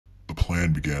A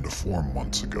plan began to form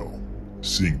months ago,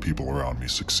 seeing people around me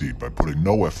succeed by putting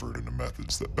no effort into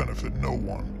methods that benefit no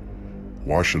one.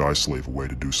 Why should I slave away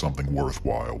to do something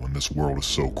worthwhile when this world is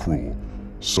so cruel,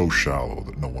 so shallow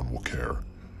that no one will care?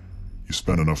 You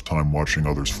spend enough time watching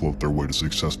others float their way to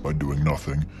success by doing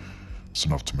nothing, it's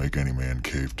enough to make any man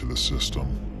cave to the system.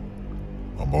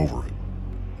 I'm over it.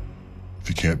 If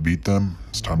you can't beat them,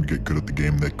 it's time to get good at the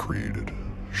game they created.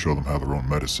 Show them how their own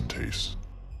medicine tastes.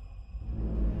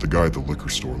 The guy at the liquor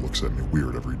store looks at me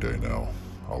weird every day now.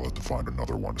 I'll have to find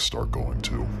another one to start going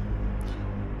to.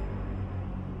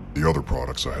 The other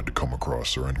products I had to come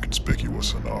across are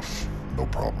inconspicuous enough. No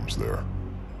problems there.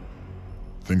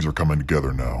 Things are coming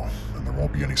together now, and there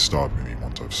won't be any stopping me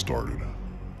once I've started.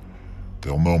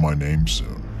 They'll know my name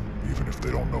soon, even if they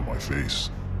don't know my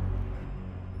face.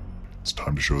 It's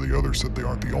time to show the others that they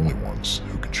aren't the only ones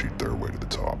who can cheat their way to the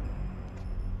top.